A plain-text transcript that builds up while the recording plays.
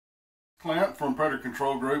Clint from Predator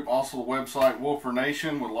Control Group, also the website Wolfer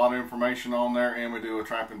Nation with a lot of information on there, and we do a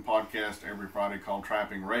trapping podcast every Friday called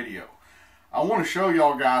Trapping Radio. I want to show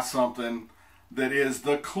y'all guys something that is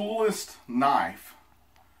the coolest knife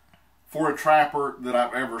for a trapper that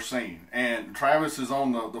I've ever seen. And Travis is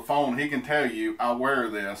on the phone. He can tell you I wear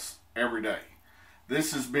this every day.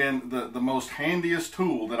 This has been the most handiest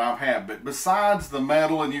tool that I've had. But besides the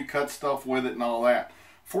metal and you cut stuff with it and all that,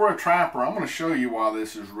 for a trapper, I'm going to show you why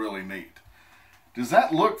this is really neat. Does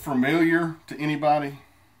that look familiar to anybody?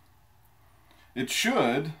 It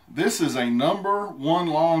should. This is a #1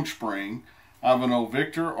 long spring of an old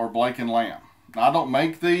Victor or Blake & Lamb. Now, I don't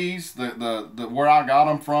make these. Where I got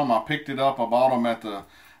them from, I picked it up. I bought them at the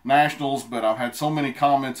Nationals, but I've had so many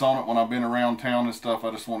comments on it when I've been around town and stuff,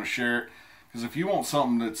 I just want to share it. Because if you want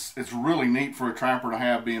something it's really neat for a trapper to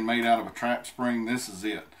have being made out of a trap spring, this is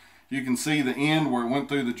it. You can see the end where it went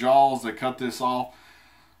through the jaws. They cut this off.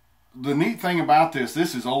 The neat thing about this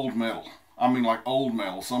is old metal. I mean, like old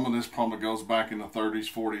metal. Some of this probably goes back in the 30s,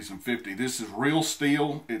 40s, and 50s. This is real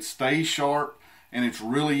steel. It stays sharp, and it's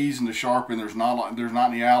really easy to sharpen. There's not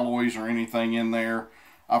any alloys or anything in there.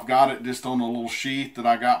 I've got it just on a little sheath that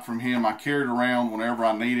I got from him. I carry it around whenever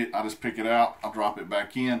I need it. I just pick it out. I drop it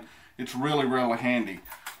back in. It's really, really handy.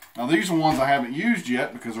 Now, these are ones I haven't used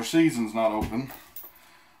yet because our season's not open.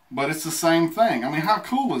 But it's the same thing. I mean, how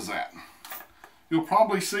cool is that? You'll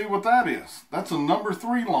probably see what that is. That's a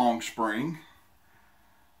 #3 long spring.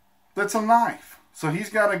 That's a knife. So he's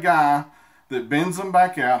got a guy that bends them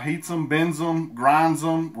back out, heats them, bends them, grinds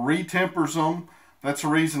them, retempers them. That's the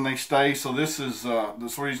reason they stay. So this is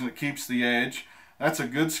the reason it keeps the edge. That's a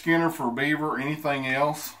good skinner for beaver or anything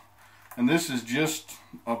else. And this is just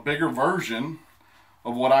a bigger version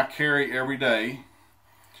of what I carry every day.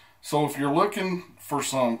 So if you're looking for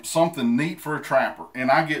something neat for a trapper,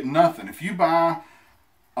 and I get nothing. If you buy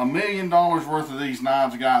 $1 million worth of these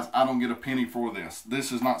knives, guys, I don't get a penny for this.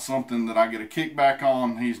 This is not something that I get a kickback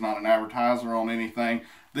on. He's not an advertiser on anything.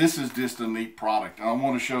 This is just a neat product. And I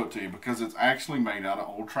want to show it to you because it's actually made out of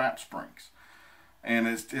old trap springs. And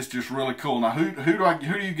it's just really cool. Now, who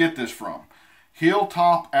do you get this from?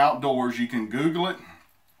 Hilltop Outdoors. You can Google it.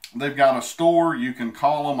 They've got a store. You can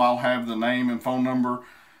call them. I'll have the name and phone number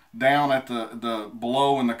down at the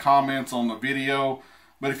below in the comments on the video.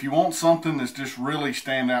 But if you want something that's just really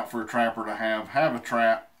stand out for a trapper to have a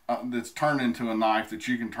trap that's turned into a knife that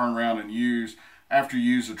you can turn around and use after you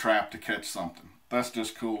use a trap to catch something. That's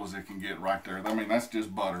just cool as it can get right there. I mean, that's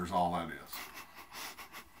just butter is all that is.